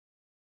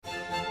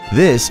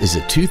This is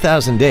a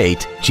 2008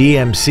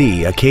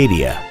 GMC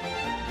Acadia.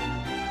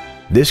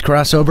 This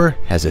crossover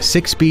has a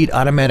 6-speed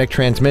automatic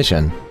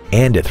transmission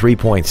and a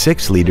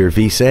 3.6-liter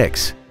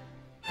V6.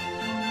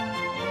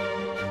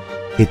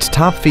 Its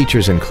top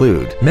features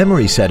include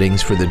memory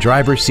settings for the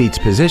driver's seat's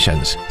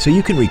positions, so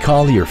you can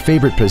recall your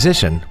favorite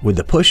position with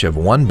the push of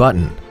one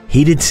button,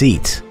 heated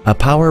seats, a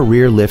power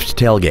rear lift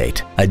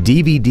tailgate, a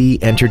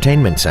DVD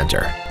entertainment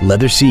center,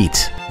 leather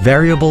seats,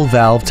 variable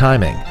valve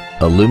timing,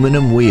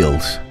 aluminum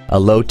wheels, a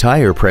low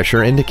tire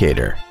pressure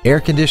indicator, air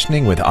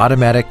conditioning with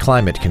automatic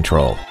climate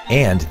control,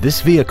 and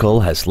this vehicle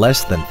has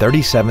less than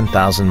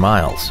 37,000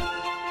 miles.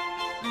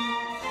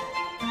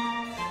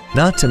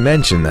 Not to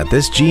mention that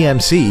this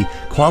GMC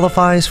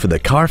qualifies for the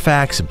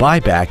Carfax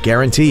buyback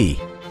guarantee.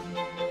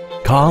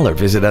 Call or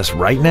visit us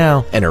right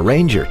now and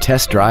arrange your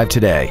test drive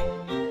today.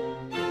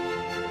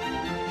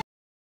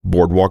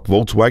 Boardwalk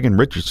Volkswagen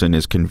Richardson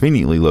is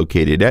conveniently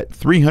located at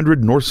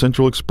 300 North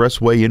Central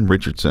Expressway in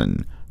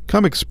Richardson.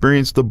 Come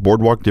experience the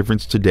Boardwalk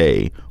difference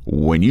today.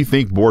 When you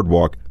think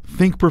Boardwalk,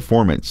 think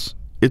performance.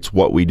 It's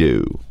what we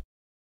do.